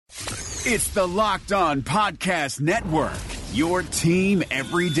It's the Locked On Podcast Network, your team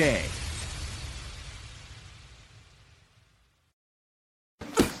every day.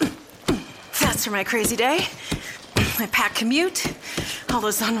 That's for my crazy day. My packed commute, all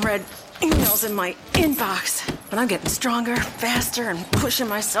those unread emails in my inbox. But I'm getting stronger, faster, and pushing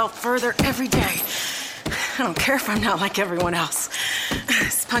myself further every day. I don't care if I'm not like everyone else.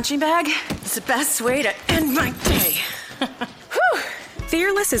 This punching bag is the best way to end my day. Whew.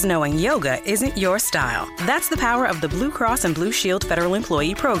 Fearless is knowing yoga isn't your style. That's the power of the Blue Cross and Blue Shield Federal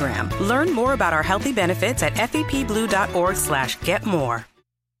Employee Program. Learn more about our healthy benefits at fepblue.org/getmore.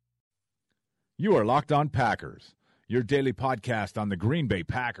 You are Locked On Packers, your daily podcast on the Green Bay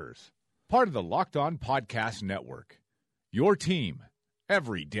Packers. Part of the Locked On Podcast Network, your team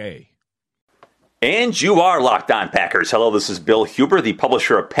every day. And you are Locked On Packers. Hello, this is Bill Huber, the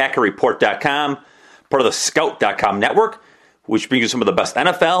publisher of PackerReport.com, part of the Scout.com network, which brings you some of the best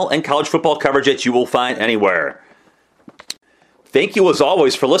NFL and college football coverage that you will find anywhere. Thank you, as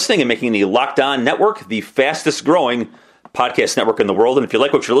always, for listening and making the Locked On Network the fastest growing podcast network in the world. And if you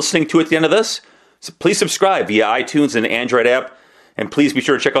like what you're listening to at the end of this, please subscribe via iTunes and Android app. And please be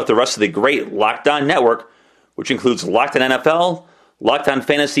sure to check out the rest of the great Locked On Network, which includes Locked On NFL, Locked On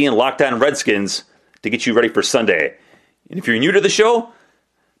Fantasy, and Locked On Redskins to get you ready for Sunday. And if you're new to the show,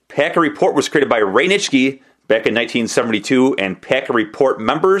 Packer Report was created by Ray Nitschke back in 1972, and Packer Report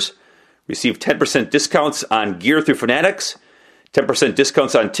members receive 10% discounts on gear through Fanatics, 10%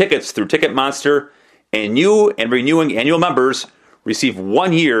 discounts on tickets through Ticketmonster, and new and renewing annual members receive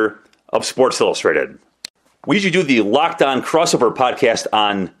 1 year of Sports Illustrated. We usually do the Locked On crossover podcast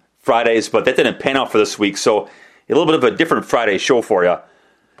on Fridays, but that didn't pan out for this week, so a little bit of a different Friday show for you.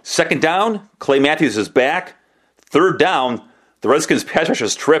 Second down, Clay Matthews is back. Third down, the Redskins pass rush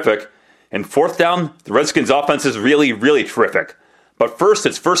is terrific. And fourth down, the Redskins offense is really, really terrific. But first,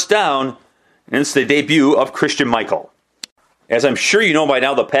 it's first down, and it's the debut of Christine Michael. As I'm sure you know by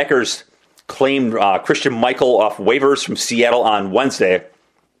now, the Packers claimed Christine Michael off waivers from Seattle on Wednesday.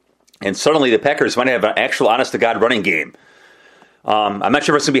 And suddenly the Packers might have an actual honest-to-God running game. I'm not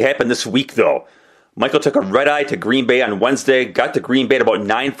sure if it's going to be happening this week, though. Michael took a red-eye to Green Bay on Wednesday, got to Green Bay at about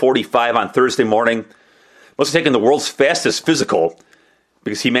 9:45 on Thursday morning. Must have taken the world's fastest physical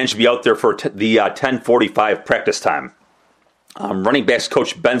because he managed to be out there for the 10:45 practice time. Running backs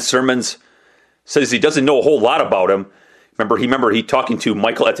coach Ben Simmons says he doesn't know a whole lot about him. Remember he talking to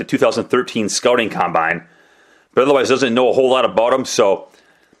Michael at the 2013 scouting combine, but otherwise doesn't know a whole lot about him. So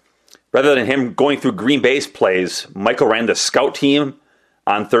rather than him going through Green Bay's plays, Michael ran the scout team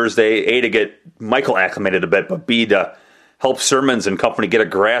on Thursday, A, to get Michael acclimated a bit, but B, to help Sermons and company get a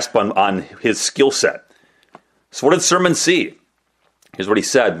grasp on his skill set. So what did Sermons see? Here's what he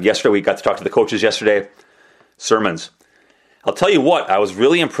said. Yesterday, we got to talk to the coaches yesterday. Sermons: I'll tell you what, I was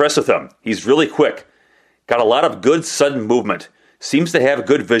really impressed with him. He's really quick. Got a lot of good sudden movement. Seems to have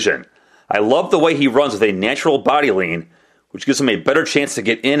good vision. I love the way he runs with a natural body lean, which gives him a better chance to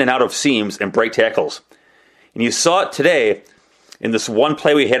get in and out of seams and break tackles. And you saw it today in this one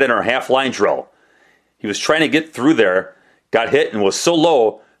play we had in our half-line drill. He was trying to get through there, got hit, and was so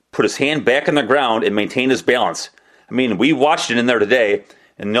low, put his hand back in the ground and maintained his balance. I mean, we watched it in there today,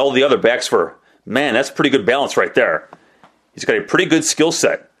 and all the other backs were, man, that's pretty good balance right there. He's got a pretty good skill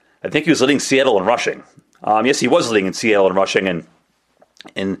set. I think he was leading Seattle in rushing. Yes, he was leading in Seattle in rushing,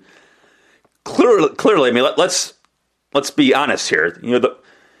 and clearly, I mean, let's be honest here. You know,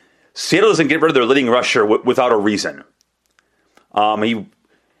 Seattle doesn't get rid of their leading rusher without a reason. He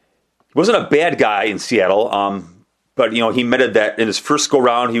wasn't a bad guy in Seattle, but he admitted that in his first go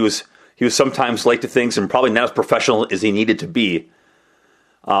round he was sometimes late to things and probably not as professional as he needed to be.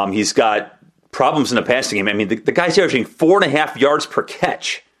 He's got problems in the passing game. I mean, the guy's averaging 4.5 yards per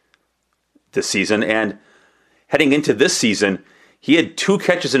catch this season, and heading into this season, he had 2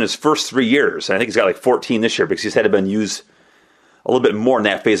 catches in his first 3 years. I think he's got like 14 this year because he's had to been used a little bit more in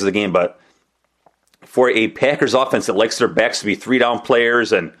that phase of the game. But for a Packers offense that likes their backs to be 3-down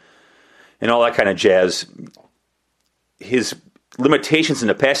players and all that kind of jazz, his limitations in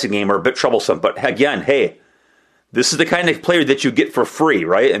the passing game are a bit troublesome. But again, hey, this is the kind of player that you get for free,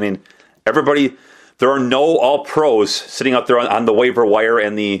 right? I mean, there are no all-pros sitting out there on the waiver wire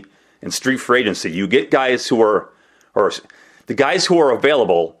and street free agency. You get guys or the guys who are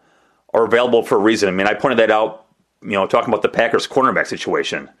available for a reason. I mean, I pointed that out, talking about the Packers cornerback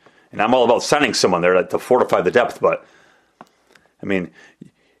situation. And I'm all about signing someone there to fortify the depth, but I mean,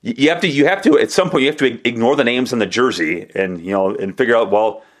 you have to at some point you have to ignore the names on the jersey and figure out,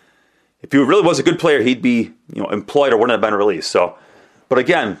 well, if he really was a good player, he'd be employed or wouldn't have been released. So, but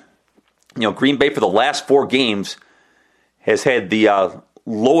again, Green Bay for the last 4 games has had the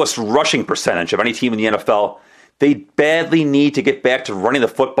lowest rushing percentage of any team in the NFL. They badly need to get back to running the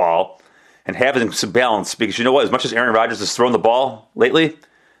football and having some balance, because you know what? As much as Aaron Rodgers has thrown the ball lately,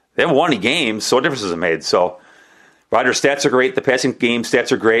 they haven't won any games, so what difference has it made? So Rodgers' stats are great. The passing game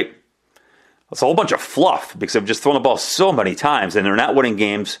stats are great. It's a whole bunch of fluff because they've just thrown the ball so many times and they're not winning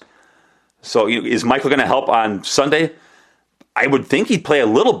games. So is Michael going to help on Sunday? I would think he'd play a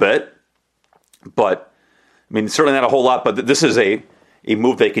little bit, but I mean, certainly not a whole lot. But this is a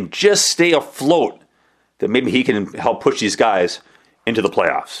move that can just stay afloat, that maybe he can help push these guys into the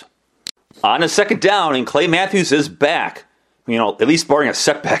playoffs. On a second down, and Clay Matthews is back. At least barring a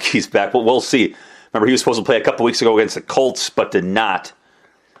setback, he's back. But we'll see. Remember, he was supposed to play a couple weeks ago against the Colts, but did not.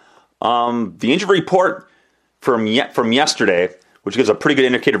 The injury report from yesterday, which gives a pretty good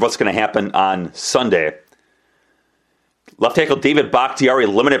indicator of what's going to happen on Sunday. Left tackle David Bakhtiari,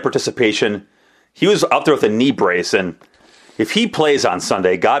 limited participation. He was out there with a knee brace, and if he plays on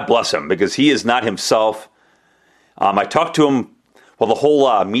Sunday, God bless him, because he is not himself. I talked to him while the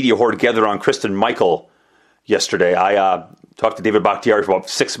whole media horde gathered on Kristen Michael yesterday. I talked to David Bakhtiari for about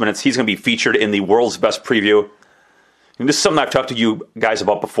 6 minutes. He's going to be featured in the World's Best Preview. And this is something I've talked to you guys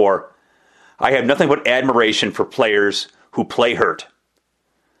about before. I have nothing but admiration for players who play hurt.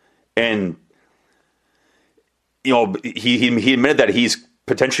 And, he admitted that he's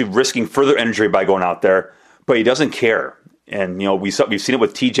potentially risking further injury by going out there, but he doesn't care. And, we've seen it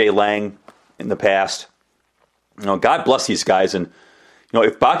with TJ Lang in the past. God bless these guys. And,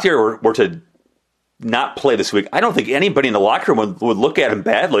 if Bakhtiari were to not play this week, I don't think anybody in the locker room would look at him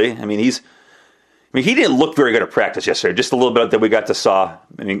badly. I mean, he didn't look very good at practice yesterday. Just a little bit that we got to saw.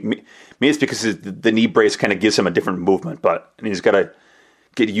 I mean, maybe it's because the knee brace kind of gives him a different movement, but he's got to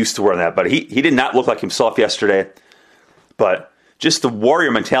get used to wearing that. But he did not look like himself yesterday. But just the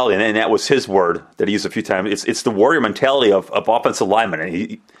warrior mentality, and that was his word that he used a few times. It's the warrior mentality of offensive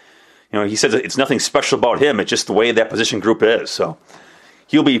linemen. And he says it's nothing special about him. It's just the way that position group is. So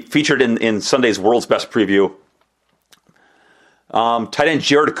he'll be featured in Sunday's World's Best Preview. Tight end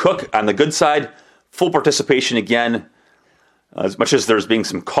Jared Cook on the good side, full participation again. As much as there's being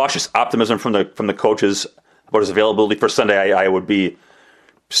some cautious optimism from the coaches about his availability for Sunday, I would be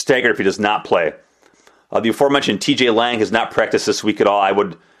staggered if he does not play. The aforementioned TJ Lang has not practiced this week at all. I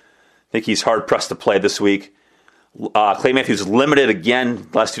would think he's hard pressed to play this week. Clay Matthews limited again.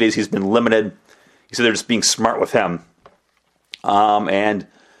 The last 2 days he's been limited. He said they're just being smart with him. And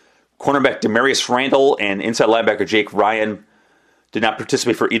cornerback Demarius Randall and inside linebacker Jake Ryan did not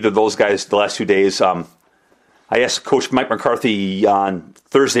participate for either of those guys the last 2 days. I asked Coach Mike McCarthy on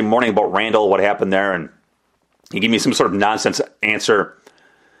Thursday morning about Randall, what happened there, and he gave me some sort of nonsense answer,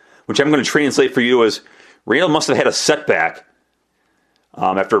 which I'm going to translate for you as Randall must have had a setback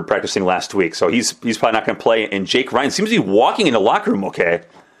after practicing last week, so he's probably not going to play. And Jake Ryan seems to be walking in the locker room okay,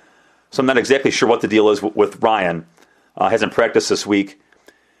 so I'm not exactly sure what the deal is with Ryan. Hasn't practiced this week,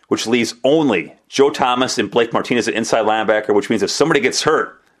 which leaves only Joe Thomas and Blake Martinez at inside linebacker, which means if somebody gets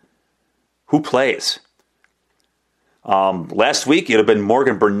hurt, who plays? Last week, it would have been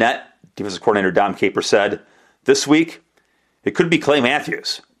Morgan Burnett, defensive coordinator Dom Capers said. This week, it could be Clay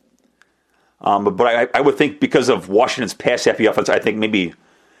Matthews. But I would think because of Washington's pass-happy offense, I think maybe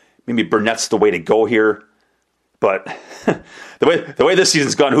Burnett's the way to go here. But the way this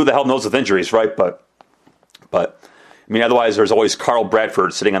season's gone, who the hell knows with injuries, right? But I mean, otherwise, there's always Carl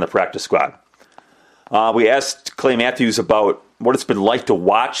Bradford sitting on the practice squad. We asked Clay Matthews about what it's been like to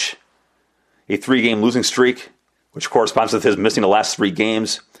watch a 3-game losing streak, which corresponds with his missing the last 3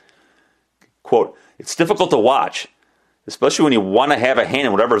 games. Quote, "It's difficult to watch, especially when you want to have a hand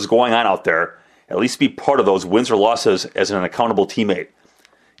in whatever is going on out there, at least be part of those wins or losses as an accountable teammate.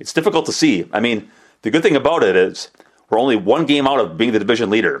 It's difficult to see. I mean, the good thing about it is we're only 1 game out of being the division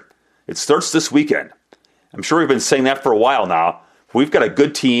leader. It starts this weekend. I'm sure we've been saying that for a while now. We've got a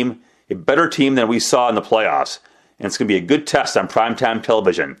good team, a better team than we saw in the playoffs, and it's going to be a good test on primetime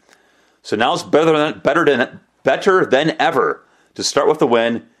television. So now it's better than ever to start with a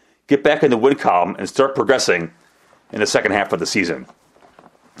win, get back in the win column, and start progressing in the second half of the season.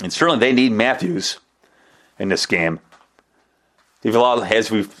 And certainly they need Matthews in this game. They've allowed, as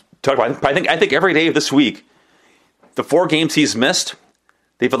we've talked about, I think every day of this week, the 4 games he's missed,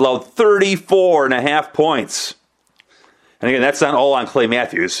 they've allowed 34.5 points. And again, that's not all on Clay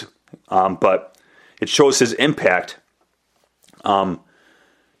Matthews, but it shows his impact.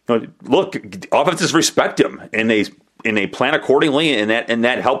 Look, offenses respect him, and they plan accordingly, and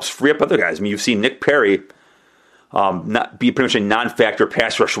that helps free up other guys. I mean, you've seen Nick Perry not be pretty much a non-factor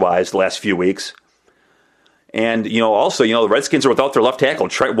pass rush-wise the last few weeks. And, also, the Redskins are without their left tackle,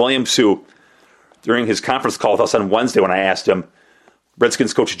 Trent Williams, who, during his conference call with us on Wednesday when I asked him,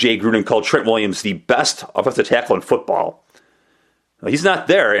 Redskins coach Jay Gruden called Trent Williams the best offensive tackle in football. He's not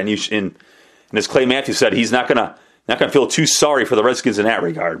there, and as Clay Matthews said, he's not gonna feel too sorry for the Redskins in that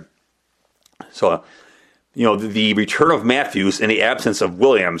regard. So, the return of Matthews in the absence of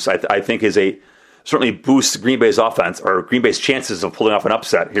Williams, I think, is certainly boosts Green Bay's offense or Green Bay's chances of pulling off an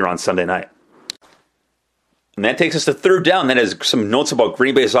upset here on Sunday night. And that takes us to third down. That is some notes about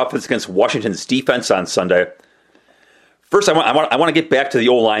Green Bay's offense against Washington's defense on Sunday. First, I want to get back to the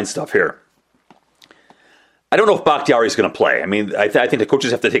O-line stuff here. I don't know if Bakhtiari is going to play. I mean, I think the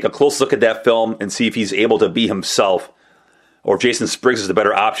coaches have to take a close look at that film and see if he's able to be himself, or if Jason Spriggs is the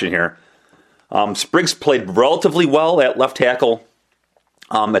better option here. Spriggs played relatively well at left tackle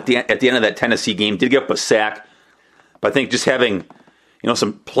at the end of that Tennessee game. Did get up a sack, but I think just having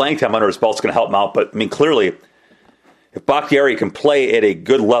some playing time under his belt is going to help him out. But I mean, clearly, if Bakhtiari can play at a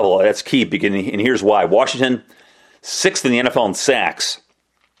good level, that's key. And here's why: Washington, 6th in the NFL in sacks.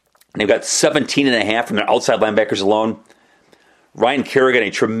 And they've got 17.5 from their outside linebackers alone. Ryan Kerrigan,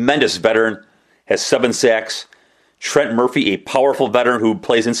 a tremendous veteran, has 7 sacks. Trent Murphy, a powerful veteran who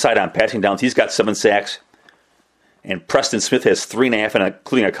plays inside on passing downs, he's got 7 sacks. And Preston Smith has 3.5,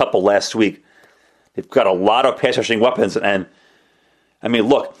 including a couple last week. They've got a lot of pass rushing weapons. And, I mean,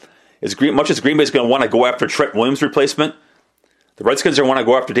 look, as much as Green Bay is going to want to go after Trent Williams' replacement, the Redskins are going to want to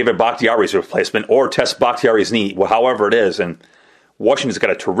go after David Bakhtiari's replacement or test Bakhtiari's knee, however it is. And Washington's got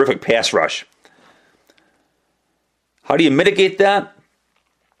a terrific pass rush. How do you mitigate that?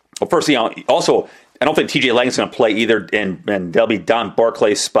 Well, first, also, I don't think TJ Lang's going to play either, and that'll be Don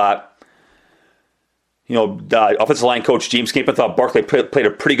Barclay's spot. Offensive line coach James Campbell thought Barclay played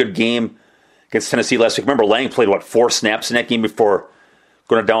a pretty good game against Tennessee last week. Remember, Lang played, 4 snaps in that game before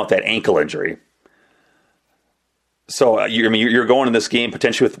going down with that ankle injury. So, you're going in this game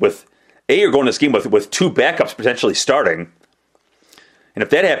potentially you're going in this game with 2 backups potentially starting. And if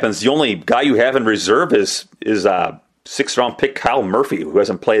that happens, the only guy you have in reserve is 6th-round pick Kyle Murphy, who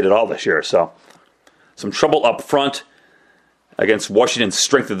hasn't played at all this year. So some trouble up front against Washington's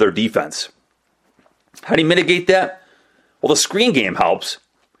strength of their defense. How do you mitigate that? Well, the screen game helps.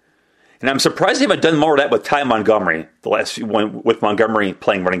 And I'm surprised they haven't done more of that with Ty Montgomery, the last few with Montgomery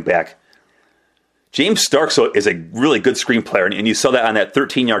playing running back. James Starks is a really good screen player, and you saw that on that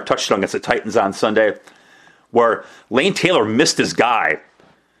 13-yard touchdown against the Titans on Sunday, where Lane Taylor missed his guy,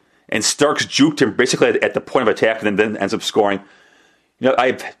 and Starks juked him basically at the point of attack and then ends up scoring.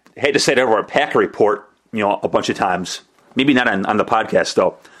 I've had to say that over a Packer report, a bunch of times. Maybe not on the podcast,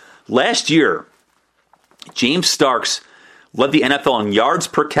 though. Last year, James Starks led the NFL in yards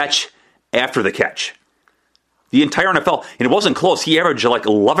per catch after the catch. The entire NFL, and it wasn't close. He averaged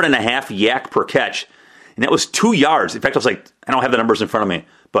 11.5 yak per catch, and that was 2 yards. In fact, I don't have the numbers in front of me,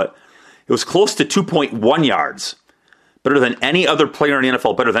 but it was close to 2.1 yards. Better than any other player in the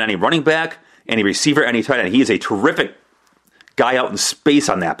NFL, better than any running back, any receiver, any tight end. He is a terrific guy out in space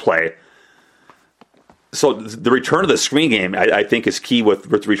on that play. So the return of the screen game, I think, is key with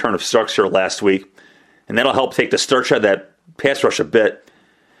the return of Starks here last week. And that'll help take the starch out of that pass rush a bit.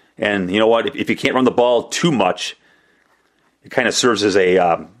 And you know what? If you can't run the ball too much, it kind of serves as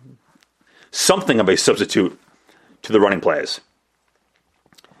something of a substitute to the running plays.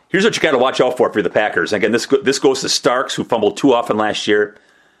 Here's what you got to watch out for the Packers. Again, this goes to Starks, who fumbled too often last year,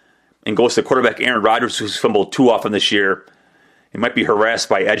 and goes to quarterback Aaron Rodgers, who's fumbled too often this year. He might be harassed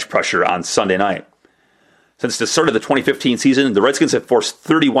by edge pressure on Sunday night. Since the start of the 2015 season, the Redskins have forced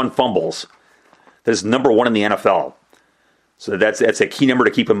 31 fumbles. That is number 1 in the NFL. So that's a key number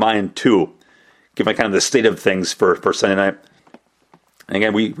to keep in mind, too, given kind of the state of things for Sunday night. And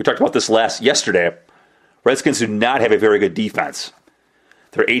again, we talked about this yesterday. Redskins do not have a very good defense.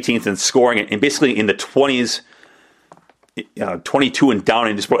 They're 18th in scoring and basically in the 20s, 22 and down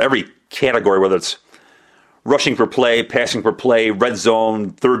in just about every category, whether it's rushing per play, passing per play, red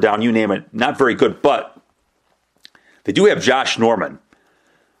zone, third down, you name it. Not very good, but they do have Josh Norman,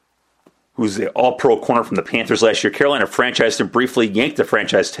 who's the all-pro corner from the Panthers last year. Carolina franchised him briefly, yanked the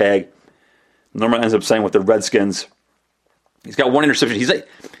franchise tag. Norman ends up signing with the Redskins. He's got 1 interception.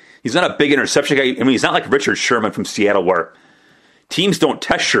 He's not a big interception guy. I mean, he's not like Richard Sherman from Seattle, where teams don't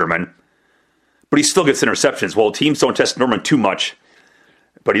test Sherman, but he still gets interceptions. Well, teams don't test Norman too much,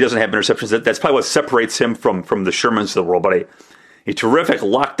 but he doesn't have interceptions. That's probably what separates him from the Shermans of the world. But a terrific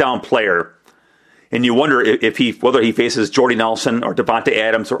lockdown player. And you wonder whether he faces Jordy Nelson or Devontae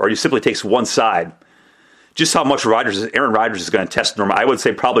Adams, or he simply takes one side. Just how much Aaron Rodgers is going to test Norman. I would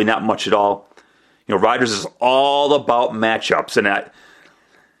say probably not much at all. Rodgers is all about matchups, and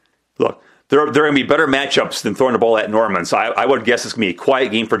look, there are going to be better matchups than throwing the ball at Norman. So I would guess it's going to be a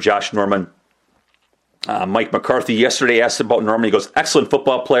quiet game for Josh Norman. Mike McCarthy yesterday asked about Norman. He goes, excellent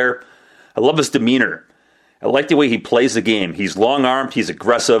football player. I love his demeanor. I like the way he plays the game. He's long-armed. He's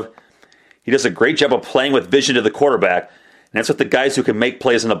aggressive. He does a great job of playing with vision to the quarterback. And that's what the guys who can make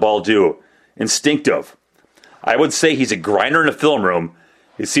plays on the ball do. Instinctive. I would say he's a grinder in the film room.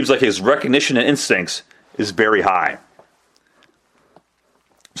 It seems like his recognition and instincts is very high.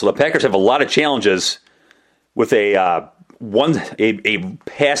 So the Packers have a lot of challenges with a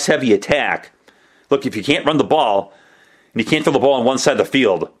pass-heavy attack. Look, if you can't run the ball and you can't throw the ball on one side of the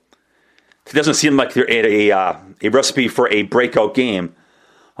field, it doesn't seem like they're a recipe for a breakout game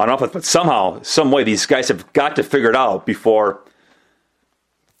on offense. But somehow, some way, these guys have got to figure it out before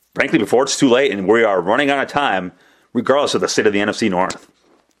it's too late and we are running out of time, regardless of the state of the NFC North.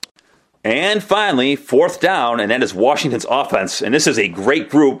 And finally, fourth down, and that is Washington's offense. And this is a great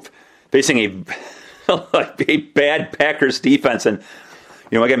group facing a bad Packers defense. And,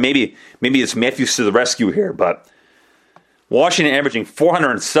 again, maybe it's Matthews to the rescue here, but Washington averaging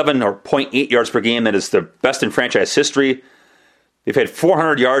 407.8 yards per game. That is the best in franchise history. They've had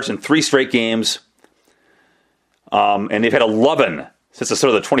 400 yards in 3 straight games. And they've had 11 since the start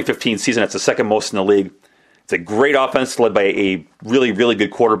of the 2015 season. That's the second most in the league. It's a great offense led by a really, really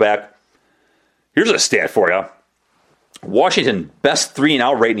good quarterback. Here's a stat for you. Washington, best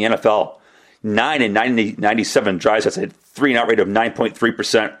 3-and-out rate in the NFL. 9 in 97 drives. That's a 3-and-out rate of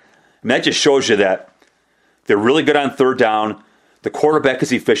 9.3%. I mean, that just shows you that they're really good on third down. The quarterback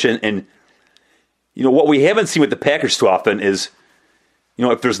is efficient. And, what we haven't seen with the Packers too often is,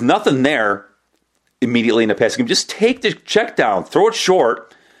 if there's nothing there immediately in the passing game, just take the check down, throw it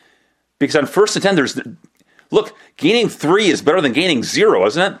short. Because on 1st and 10, gaining 3 is better than gaining 0,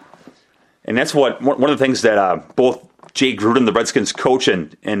 isn't it? And that's one of the things that both Jay Gruden, the Redskins coach,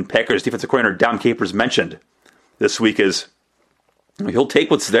 and Packers defensive coordinator Dom Capers mentioned this week is he'll take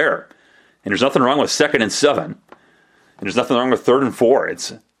what's there. And there's nothing wrong with 2nd and 7. And there's nothing wrong with 3rd and 4.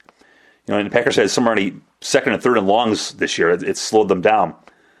 It's, and the Packers had somewhere already 2nd and 3rd and longs this year. It's slowed them down.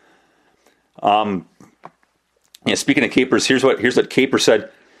 Speaking of Capers, here's what Capers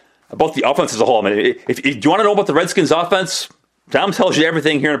said about the offense as a whole. I mean, if you want to know about the Redskins offense, Tom tells you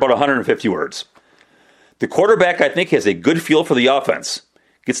everything here in about 150 words. The quarterback, I think, has a good feel for the offense.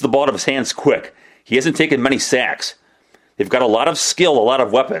 Gets the ball out of his hands quick. He hasn't taken many sacks. They've got a lot of skill, a lot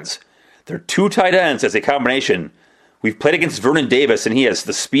of weapons. They're 2 tight ends as a combination. We've played against Vernon Davis, and he has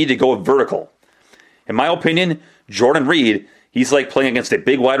the speed to go vertical. In my opinion, Jordan Reed, he's like playing against a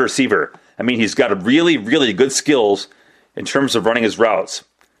big wide receiver. I mean, he's got really, really good skills in terms of running his routes.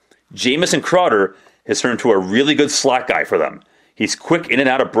 Jamison Crowder has turned into a really good slot guy for them. He's quick in and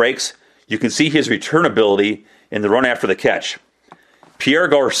out of breaks. You can see his return ability in the run after the catch. Pierre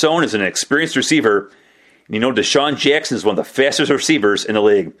Garçon is an experienced receiver. And Deshaun Jackson is one of the fastest receivers in the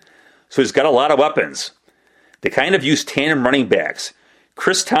league. So he's got a lot of weapons. They kind of use tandem running backs.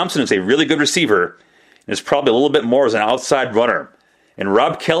 Chris Thompson is a really good receiver and is probably a little bit more as an outside runner. And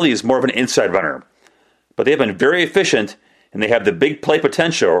Rob Kelly is more of an inside runner. But they have been very efficient, and they have the big play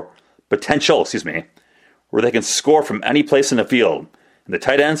potential, where they can score from any place in the field. And the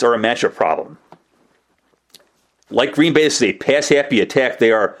tight ends are a matchup problem. Like Green Bay, this is a pass-happy attack.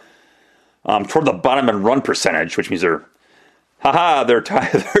 They are toward the bottom in run percentage, which means they're toward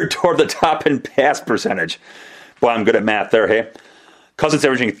the top in pass percentage. Boy, I'm good at math there, hey? Cousins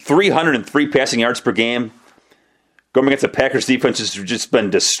averaging 303 passing yards per game. Going against the Packers defense has just been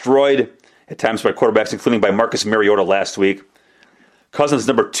destroyed at times by quarterbacks, including by Marcus Mariota last week. Cousins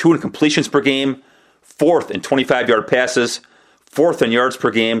number 2 in completions per game, 4th in 25-yard passes, 4th in yards per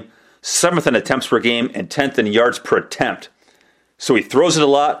game, 7th in attempts per game, and 10th in yards per attempt. So he throws it a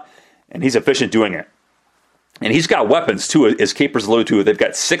lot, and he's efficient doing it. And he's got weapons, too, as Capers alluded to. They've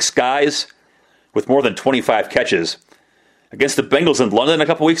got 6 guys with more than 25 catches. Against the Bengals in London a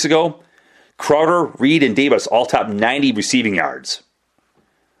couple weeks ago, Crowder, Reed, and Davis all top 90 receiving yards.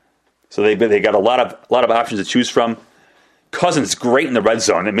 So they got a lot of options to choose from. Cousins great in the red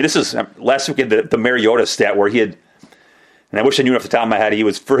zone. I mean, this is last week the Mariota stat where he had, and I wish I knew off the top of my head, he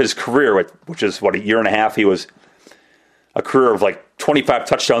was for his career, which is a year and a half, he was a career of like 25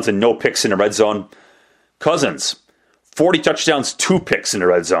 touchdowns and no picks in the red zone. Cousins, 40 touchdowns, 2 picks in the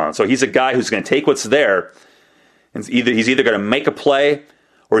red zone. So he's a guy who's going to take what's there, and he's either going to make a play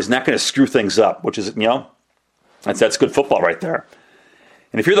or he's not going to screw things up, which is, that's good football right there.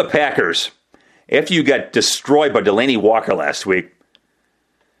 And if you're the Packers, after you got destroyed by Delaney Walker last week,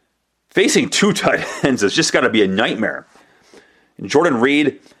 facing 2 tight ends has just got to be a nightmare. And Jordan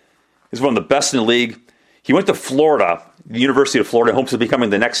Reed is one of the best in the league. He went to Florida, the University of Florida, hopes of becoming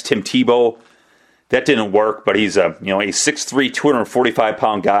the next Tim Tebow. That didn't work, but he's a 6'3",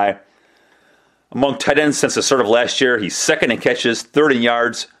 245-pound guy. Among tight ends since the start of last year, he's second in catches, third in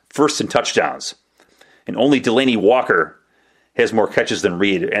yards, first in touchdowns. And only Delaney Walker has more catches than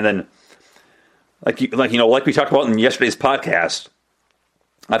Reed. And then, like we talked about in yesterday's podcast,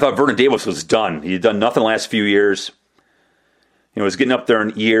 I thought Vernon Davis was done. He had done nothing the last few years. He's getting up there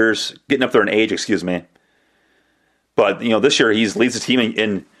in age, But this year he leads the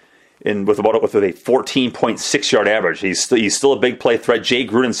team in with a 14.6 yard average. He's still a big play threat. Jay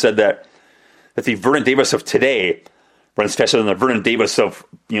Gruden said that the Vernon Davis of today runs faster than the Vernon Davis of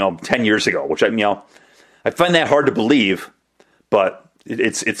 10 years ago, which I find that hard to believe, but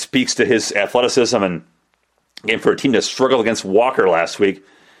it speaks to his athleticism. And again, for a team that struggled against Walker last week,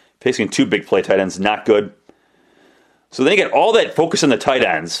 facing two big play tight ends, not good. So they get all that focus on the tight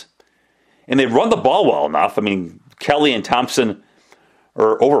ends, and they run the ball well enough. I mean, Kelly and Thompson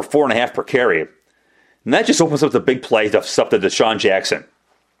are over 4.5 per carry. And that just opens up the big play stuff to Deshaun Jackson.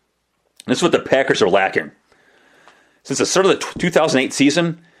 This is what the Packers are lacking. Since the start of the 2008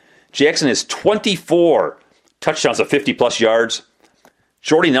 season, Jackson has 24 touchdowns of 50-plus yards.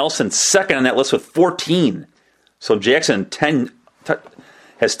 Jordy Nelson second on that list with 14. So Jackson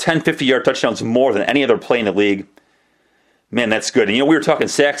has 10 50-yard touchdowns more than any other play in the league. Man, that's good. And we were talking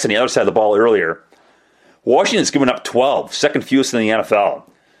sacks on the other side of the ball earlier. Washington's given up 12, second fewest in the NFL.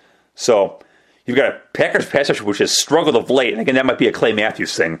 So you've got a Packers pass rush which has struggled of late. And again, that might be a Clay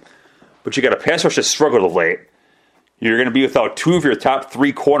Matthews thing. But you got a pass rush that's struggled of late. You're going to be without two of your top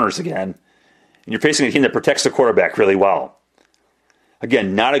three corners again. And you're facing a team that protects the quarterback really well.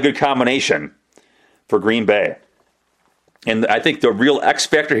 Again, not a good combination for Green Bay. And I think the real X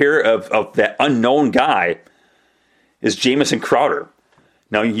factor here of that unknown guy is Jamison Crowder.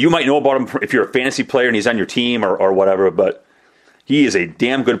 Now, you might know about him if you're a fantasy player and he's on your team or whatever, but he is a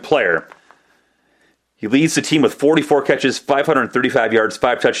damn good player. He leads the team with 44 catches, 535 yards,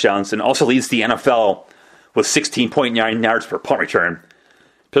 5 touchdowns, and also leads the NFL with 16.9 yards per punt return.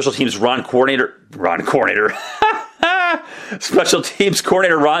 Special teams Special teams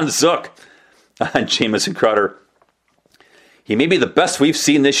coordinator Ron Zook on Jamison Crowder. He may be the best we've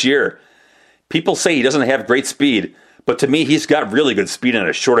seen this year. People say he doesn't have great speed, but to me, he's got really good speed in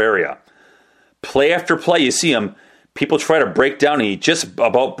a short area. Play after play, you see him, people try to break down, and he just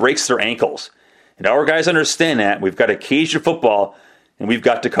about breaks their ankles. And our guys understand that. We've got to cage the football, and we've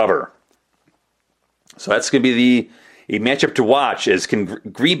got to cover. So that's going to be a matchup to watch, is can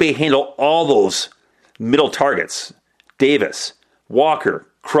Green Bay handle all those middle targets? Davis, Walker,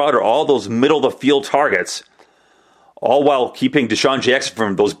 Crowder, all those middle of the field targets, all while keeping Deshaun Jackson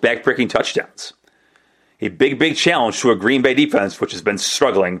from those back-breaking touchdowns. A big, big challenge to a Green Bay defense, which has been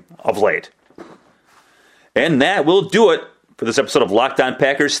struggling of late. And that will do it for this episode of Locked On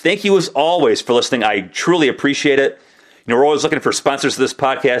Packers. Thank you as always for listening. I truly appreciate it. We're always looking for sponsors of this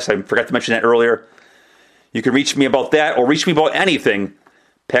podcast. I forgot to mention that earlier. You can reach me about that or reach me about anything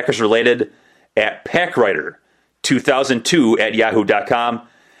Packers related at PackWriter2002@yahoo.com.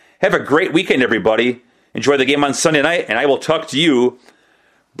 Have a great weekend, everybody. Enjoy the game on Sunday night, and I will talk to you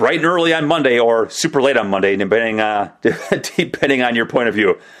bright and early on Monday or super late on Monday, depending on your point of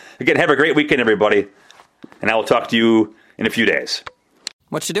view. Again, have a great weekend, everybody, and I will talk to you in a few days.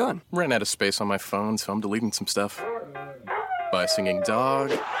 What you doing? Ran out of space on my phone, so I'm deleting some stuff. Bye, singing dog.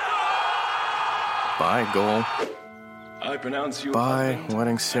 Bye, goal. I pronounce you. Bye,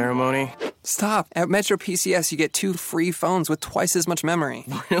 wedding ceremony. Stop. At Metro PCS, you get 2 free phones with twice as much memory.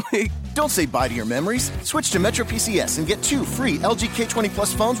 Really? Don't say bye to your memories. Switch to Metro PCS and get 2 free LG K20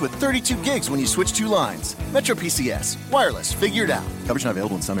 Plus phones with 32 gigs when you switch 2 lines. Metro PCS. Wireless. Figured out. Coverage not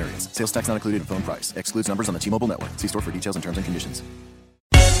available in some areas. Sales tax not included in phone price. Excludes numbers on the T-Mobile network. See store for details and terms and conditions.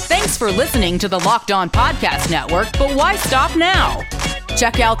 Thanks for listening to the Locked On Podcast Network, but why stop now?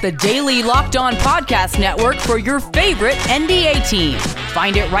 Check out the daily Locked On Podcast Network for your favorite NBA team.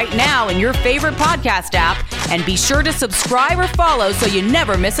 Find it right now in your favorite podcast app, and be sure to subscribe or follow so you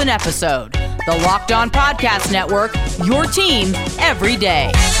never miss an episode. The Locked On Podcast Network, your team every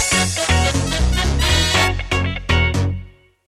day.